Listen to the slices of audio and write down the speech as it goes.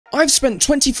I've spent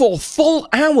 24 full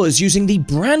hours using the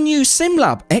brand new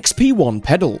SimLab XP1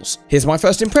 pedals. Here's my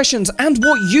first impressions and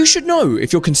what you should know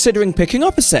if you're considering picking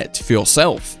up a set for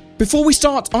yourself. Before we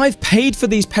start, I've paid for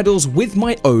these pedals with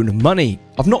my own money.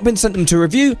 I've not been sent them to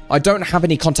review, I don't have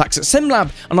any contacts at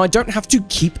SimLab, and I don't have to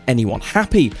keep anyone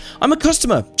happy. I'm a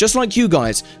customer, just like you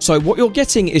guys, so what you're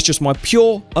getting is just my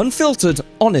pure, unfiltered,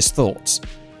 honest thoughts.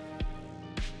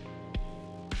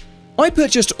 I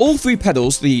purchased all three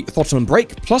pedals, the throttle and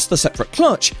brake plus the separate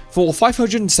clutch, for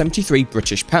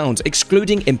 £573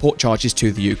 excluding import charges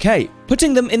to the UK,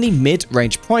 putting them in the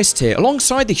mid-range price tier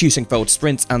alongside the Husingfeld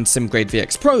Sprints and SimGrade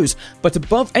VX Pros, but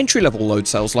above entry-level load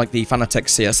cells like the Fanatec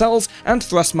CSLs and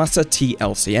Thrustmaster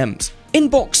TLCMs. In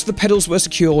box, the pedals were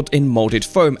secured in molded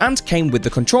foam and came with the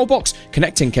control box,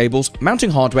 connecting cables, mounting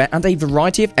hardware, and a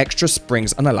variety of extra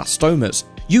springs and elastomas.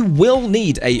 You will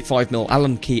need a 5mm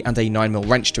Allen key and a 9mm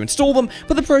wrench to install them,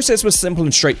 but the process was simple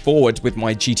and straightforward with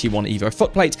my GT1 Evo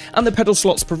footplate, and the pedal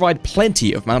slots provide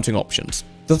plenty of mounting options.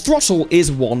 The throttle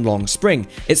is one long spring.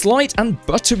 It's light and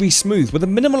buttery smooth with a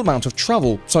minimal amount of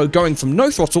travel, so going from no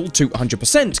throttle to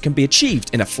 100% can be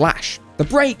achieved in a flash. The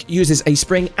brake uses a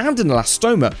spring and an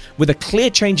elastoma, with a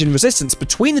clear change in resistance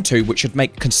between the two which should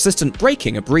make consistent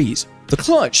braking a breeze. The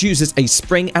clutch uses a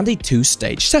spring and a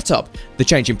two-stage setup. The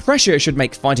change in pressure should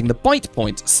make finding the bite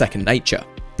point second nature.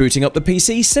 Booting up the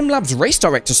PC, SimLab's Race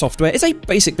Director software is a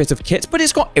basic bit of kit, but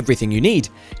it's got everything you need.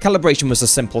 Calibration was a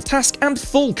simple task, and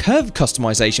full curve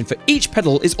customization for each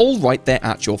pedal is all right there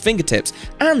at your fingertips,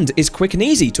 and is quick and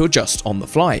easy to adjust on the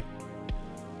fly.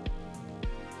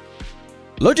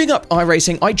 Loading up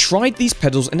iRacing, I tried these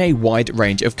pedals in a wide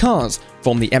range of cars,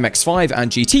 from the MX-5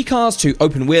 and GT cars to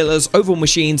open-wheelers, oval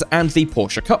machines, and the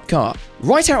Porsche Cup car.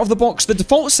 Right out of the box, the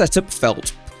default setup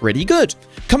felt pretty good.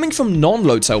 Coming from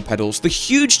non-load cell pedals, the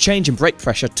huge change in brake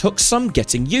pressure took some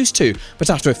getting used to, but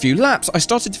after a few laps, I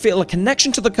started to feel a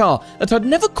connection to the car that I'd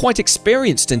never quite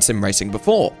experienced in sim racing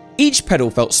before. Each pedal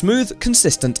felt smooth,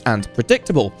 consistent, and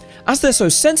predictable. As they're so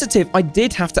sensitive, I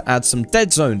did have to add some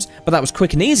dead zones, but that was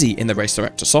quick and easy in the Race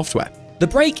Director software. The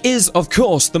brake is, of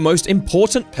course, the most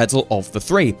important pedal of the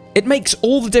three. It makes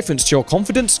all the difference to your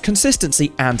confidence,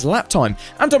 consistency, and lap time,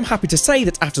 and I'm happy to say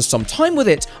that after some time with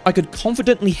it, I could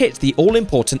confidently hit the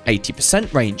all-important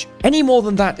 80% range. Any more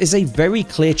than that is a very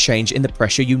clear change in the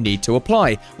pressure you need to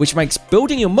apply, which makes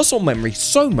building your muscle memory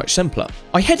so much simpler.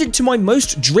 I headed to my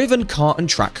most driven car and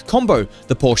track combo,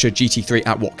 the Porsche GT3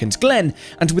 at Watkins Glen,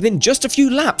 and within just a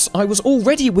few laps, I was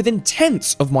already within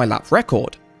tenths of my lap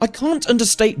record. I can't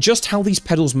understate just how these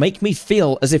pedals make me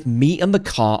feel as if me and the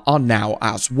car are now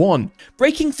as one.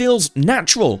 Braking feels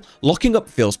natural, locking up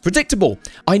feels predictable.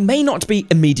 I may not be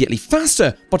immediately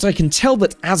faster, but I can tell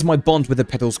that as my bond with the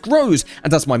pedals grows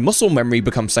and as my muscle memory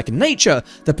becomes second nature,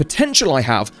 the potential I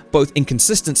have, both in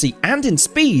consistency and in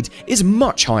speed, is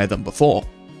much higher than before.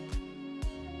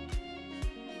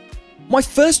 My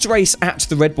first race at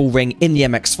the Red Bull Ring in the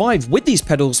MX-5 with these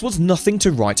pedals was nothing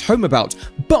to write home about,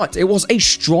 but it was a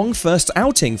strong first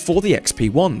outing for the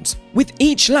XP1s. With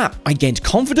each lap, I gained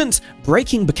confidence,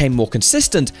 braking became more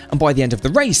consistent, and by the end of the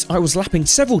race, I was lapping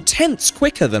several tenths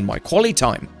quicker than my quali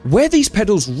time. Where these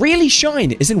pedals really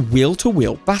shine is in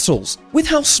wheel-to-wheel battles. With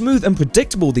how smooth and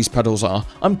predictable these pedals are,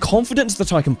 I'm confident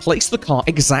that I can place the car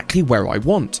exactly where I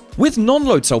want. With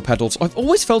non-load cell pedals, I've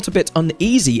always felt a bit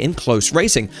uneasy in close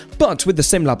racing, but with the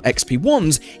SimLab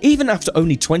XP1s, even after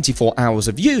only 24 hours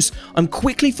of use, I'm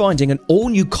quickly finding an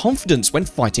all-new confidence when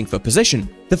fighting for position.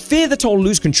 The fear that I'll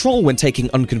lose control when taking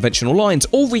unconventional lines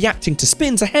or reacting to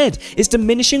spins ahead is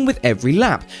diminishing with every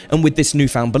lap, and with this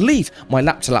newfound belief, my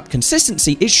lap-to-lap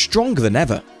consistency is stronger than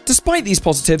ever. Despite these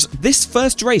positives, this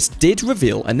first race did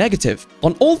reveal a negative.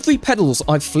 On all three pedals,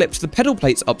 I've flipped the pedal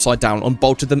plates upside down and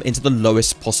bolted them into the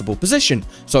lowest possible position,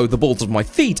 so the balls of my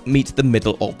feet meet the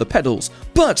middle of the pedals.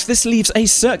 But this leaves a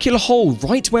circular hole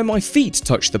right where my feet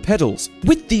touch the pedals.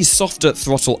 With these softer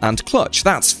throttle and clutch,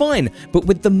 that's fine, but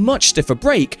with the much stiffer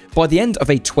brake, by the end of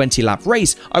a 20-lap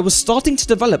race, I was starting to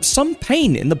develop some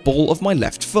pain in the ball of my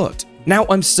left foot. Now,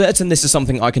 I'm certain this is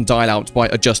something I can dial out by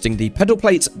adjusting the pedal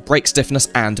plates, brake stiffness,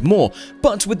 and more,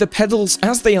 but with the pedals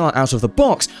as they are out of the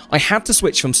box, I had to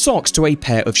switch from socks to a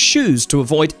pair of shoes to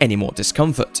avoid any more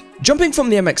discomfort. Jumping from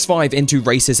the MX-5 into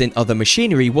races in other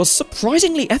machinery was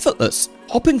surprisingly effortless.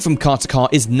 Hopping from car to car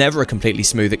is never a completely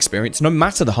smooth experience, no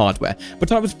matter the hardware,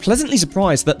 but I was pleasantly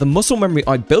surprised that the muscle memory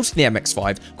I built in the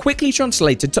MX-5 quickly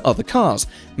translated to other cars,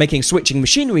 making switching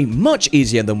machinery much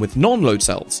easier than with non-load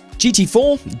cells.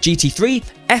 GT4, GT3,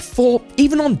 F4,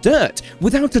 even on dirt,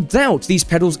 without a doubt these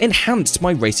pedals enhanced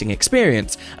my racing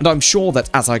experience, and I'm sure that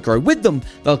as I grow with them,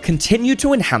 they'll continue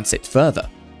to enhance it further.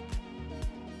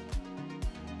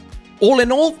 All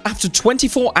in all, after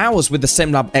 24 hours with the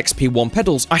SimLab XP1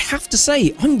 pedals, I have to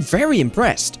say I'm very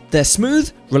impressed. They're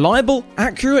smooth, reliable,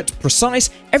 accurate,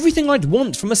 precise, everything I'd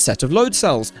want from a set of load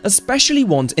cells, especially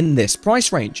ones in this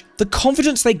price range. The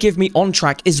confidence they give me on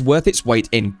track is worth its weight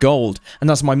in gold,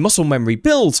 and as my muscle memory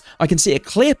builds, I can see a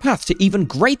clear path to even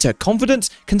greater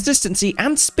confidence, consistency,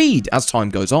 and speed as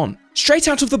time goes on. Straight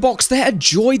out of the box, they're a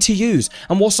joy to use,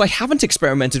 and whilst I haven't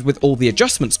experimented with all the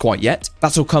adjustments quite yet,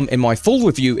 that'll come in my full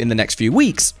review in the next few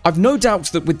weeks, I've no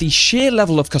doubt that with the sheer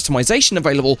level of customization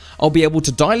available, I'll be able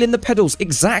to dial in the pedals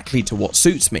exactly to what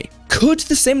suits me. Could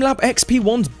the SimLab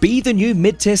XP1s be the new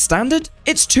mid-tier standard?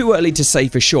 It's too early to say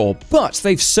for sure, but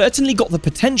they've certainly got the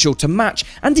potential to match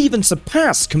and even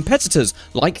surpass competitors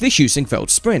like the Husingfeld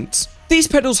Sprints. These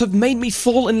pedals have made me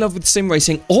fall in love with sim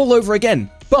racing all over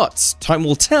again, but time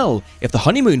will tell if the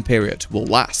honeymoon period will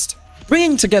last.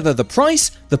 Bringing together the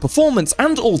price, the performance,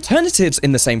 and alternatives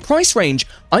in the same price range,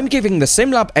 I'm giving the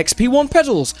SimLab XP1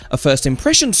 pedals a first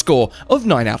impression score of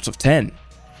 9 out of 10.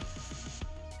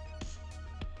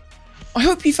 I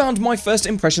hope you found my first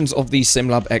impressions of the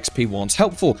SimLab XP1s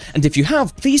helpful, and if you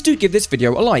have, please do give this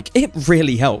video a like, it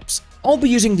really helps. I'll be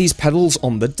using these pedals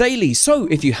on the daily, so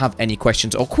if you have any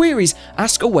questions or queries,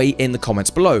 ask away in the comments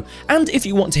below. And if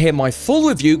you want to hear my full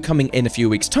review coming in a few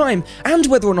weeks' time, and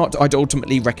whether or not I'd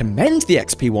ultimately recommend the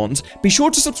XP1s, be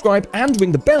sure to subscribe and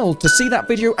ring the bell to see that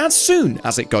video as soon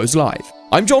as it goes live.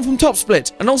 I'm John from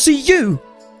TopSplit, and I'll see you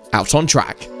out on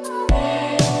track.